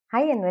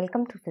Hi and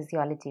welcome to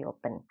Physiology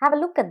Open. Have a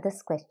look at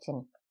this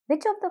question.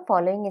 Which of the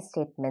following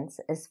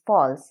statements is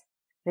false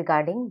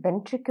regarding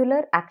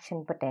ventricular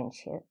action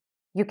potential?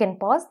 You can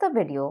pause the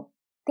video,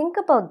 think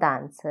about the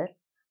answer.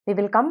 We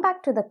will come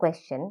back to the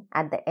question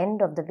at the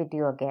end of the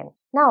video again.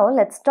 Now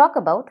let's talk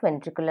about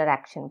ventricular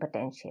action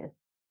potential.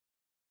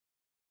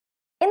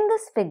 In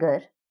this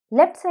figure,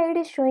 left side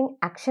is showing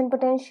action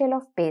potential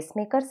of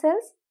pacemaker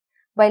cells,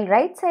 while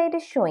right side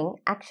is showing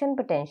action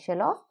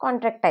potential of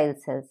contractile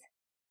cells.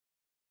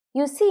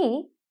 You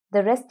see,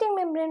 the resting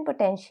membrane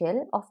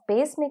potential of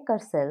pacemaker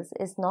cells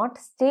is not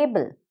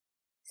stable.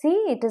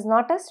 See, it is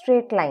not a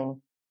straight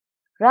line.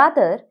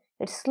 Rather,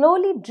 it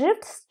slowly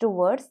drifts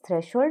towards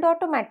threshold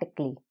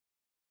automatically.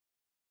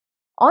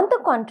 On the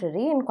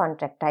contrary, in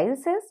contractile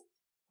cells,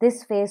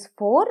 this phase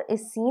 4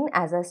 is seen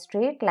as a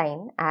straight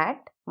line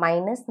at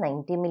minus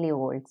 90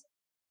 millivolts.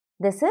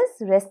 This is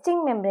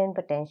resting membrane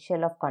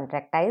potential of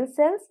contractile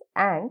cells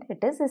and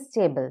it is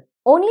stable.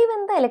 Only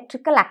when the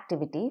electrical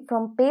activity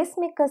from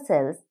pacemaker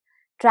cells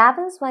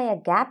travels via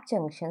gap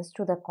junctions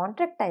to the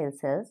contractile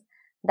cells,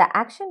 the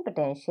action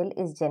potential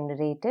is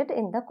generated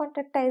in the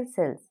contractile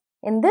cells.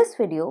 In this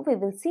video, we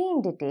will see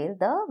in detail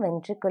the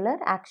ventricular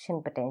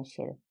action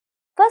potential.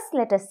 First,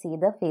 let us see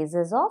the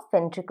phases of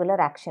ventricular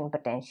action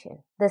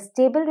potential. The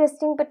stable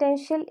resting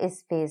potential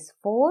is phase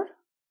 4.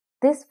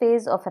 This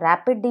phase of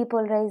rapid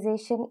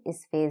depolarization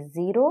is phase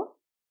 0.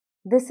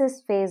 This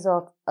is phase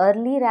of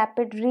early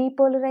rapid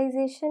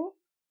repolarization,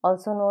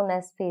 also known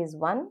as phase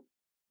 1.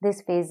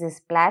 This phase is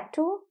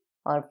plateau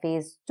or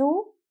phase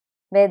 2,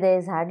 where there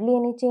is hardly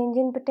any change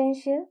in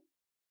potential.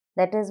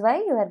 That is why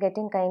you are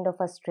getting kind of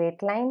a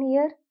straight line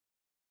here.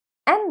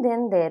 And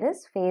then there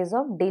is phase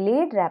of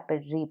delayed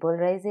rapid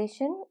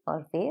repolarization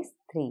or phase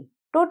 3.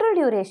 Total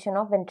duration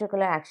of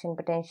ventricular action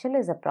potential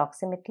is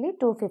approximately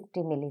 250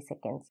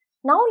 milliseconds.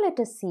 Now let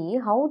us see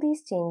how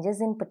these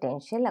changes in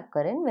potential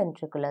occur in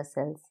ventricular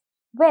cells.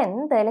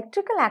 When the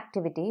electrical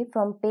activity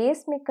from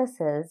pacemaker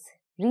cells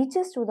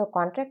reaches to the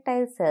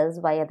contractile cells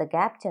via the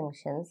gap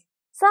junctions,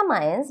 some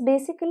ions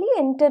basically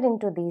enter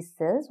into these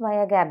cells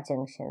via gap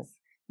junctions.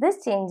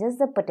 This changes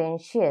the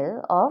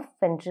potential of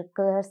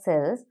ventricular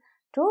cells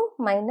to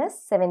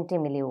minus 70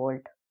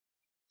 millivolt.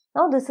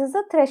 Now this is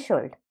the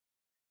threshold.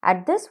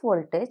 At this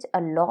voltage,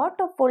 a lot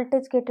of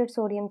voltage gated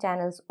sodium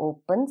channels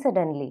open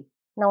suddenly.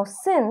 Now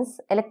since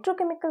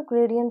electrochemical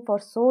gradient for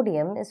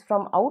sodium is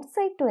from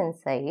outside to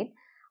inside,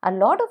 a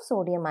lot of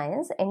sodium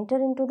ions enter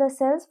into the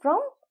cells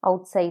from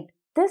outside.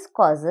 This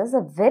causes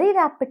a very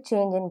rapid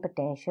change in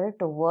potential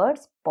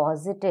towards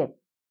positive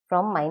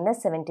from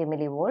minus 70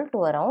 millivolt to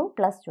around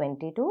plus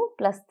 20 to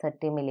plus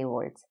 30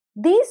 millivolts.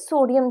 These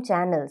sodium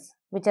channels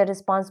which are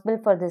responsible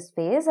for this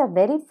phase are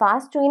very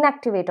fast to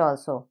inactivate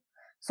also.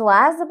 So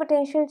as the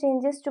potential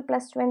changes to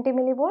plus 20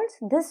 millivolts,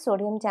 these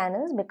sodium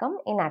channels become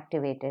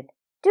inactivated.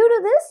 Due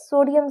to this,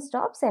 sodium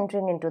stops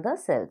entering into the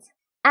cells.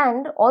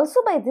 And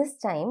also by this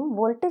time,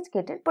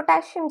 voltage-gated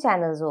potassium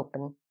channels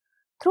open,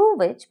 through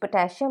which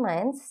potassium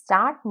ions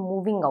start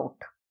moving out.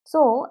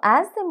 So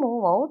as they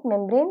move out,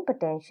 membrane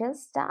potential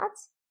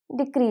starts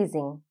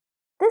decreasing.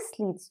 This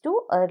leads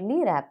to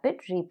early rapid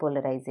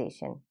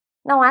repolarization.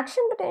 Now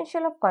action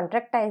potential of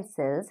contractile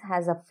cells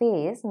has a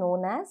phase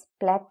known as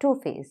plateau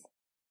phase,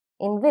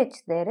 in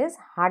which there is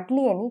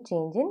hardly any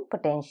change in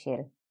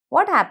potential.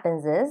 What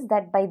happens is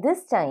that by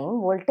this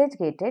time,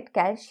 voltage-gated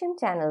calcium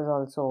channels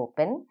also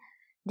open,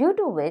 due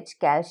to which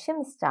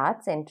calcium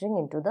starts entering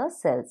into the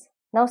cells.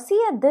 Now see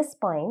at this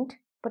point,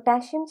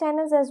 potassium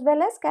channels as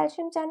well as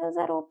calcium channels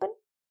are open.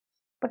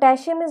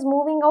 Potassium is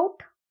moving out,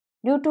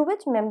 due to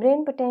which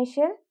membrane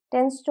potential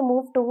tends to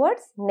move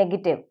towards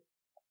negative,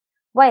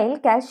 while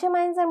calcium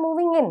ions are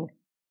moving in,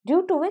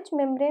 due to which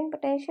membrane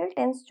potential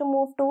tends to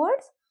move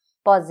towards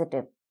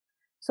positive.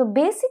 So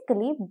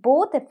basically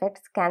both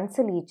effects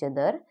cancel each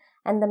other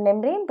and the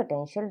membrane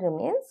potential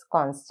remains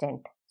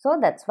constant. So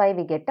that's why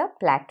we get a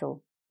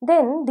plateau.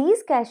 Then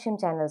these calcium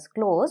channels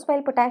close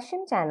while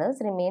potassium channels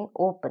remain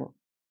open.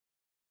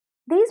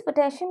 These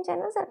potassium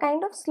channels are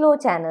kind of slow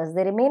channels.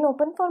 They remain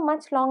open for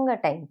much longer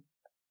time.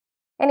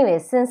 Anyway,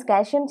 since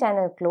calcium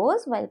channel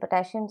close while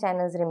potassium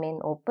channels remain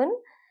open,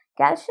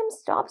 calcium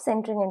stops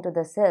entering into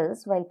the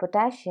cells while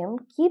potassium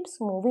keeps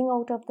moving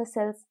out of the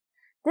cells.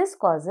 This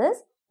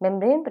causes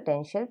membrane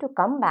potential to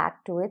come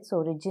back to its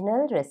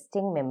original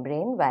resting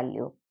membrane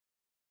value.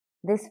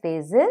 This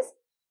phase is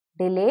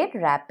delayed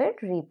rapid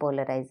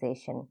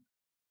repolarization.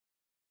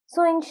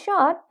 So in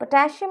short,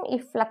 potassium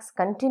efflux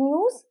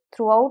continues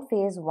throughout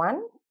phase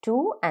 1,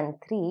 2 and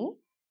 3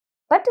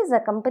 but is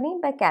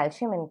accompanied by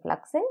calcium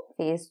influx in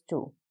phase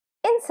 2.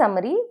 In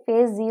summary,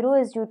 phase 0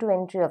 is due to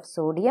entry of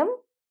sodium,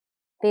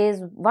 phase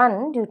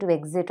 1 due to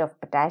exit of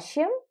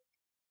potassium,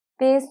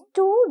 phase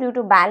 2 due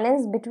to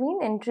balance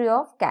between entry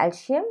of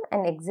calcium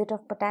and exit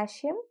of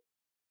potassium,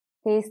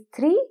 phase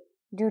 3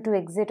 due to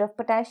exit of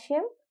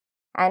potassium,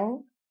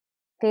 and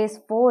phase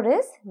 4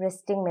 is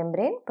resting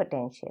membrane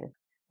potential.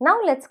 Now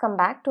let's come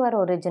back to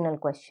our original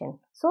question.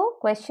 So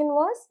question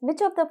was,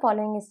 which of the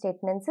following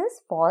statements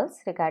is false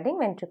regarding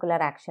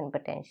ventricular action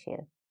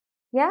potential?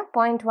 Yeah,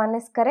 point 1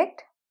 is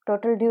correct.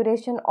 Total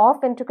duration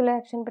of ventricular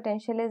action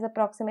potential is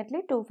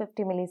approximately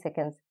 250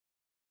 milliseconds.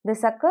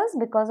 This occurs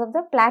because of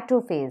the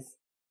plateau phase.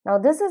 Now,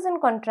 this is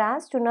in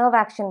contrast to nerve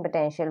action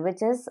potential,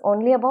 which is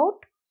only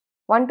about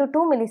 1 to 2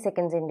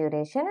 milliseconds in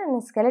duration,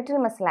 and skeletal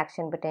muscle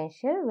action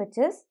potential, which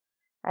is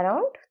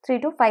around 3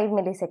 to 5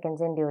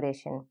 milliseconds in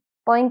duration.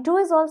 Point 2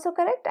 is also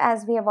correct,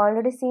 as we have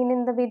already seen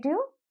in the video.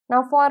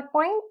 Now, for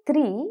point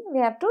 3, we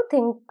have to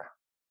think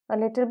a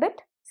little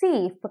bit.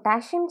 See, if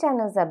potassium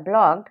channels are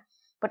blocked,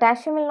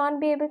 potassium will not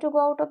be able to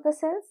go out of the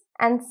cells.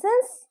 And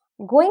since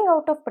going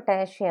out of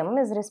potassium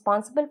is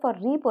responsible for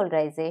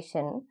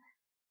repolarization,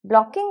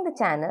 blocking the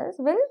channels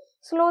will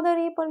slow the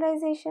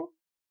repolarization.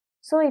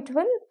 So it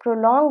will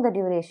prolong the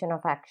duration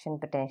of action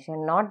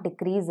potential, not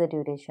decrease the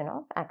duration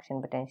of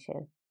action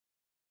potential.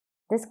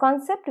 This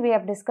concept we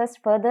have discussed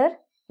further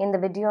in the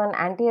video on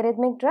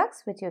antiarrhythmic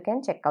drugs, which you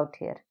can check out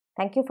here.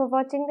 Thank you for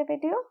watching the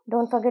video.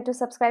 Don't forget to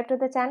subscribe to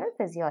the channel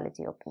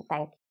Physiology Open.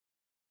 Thank you.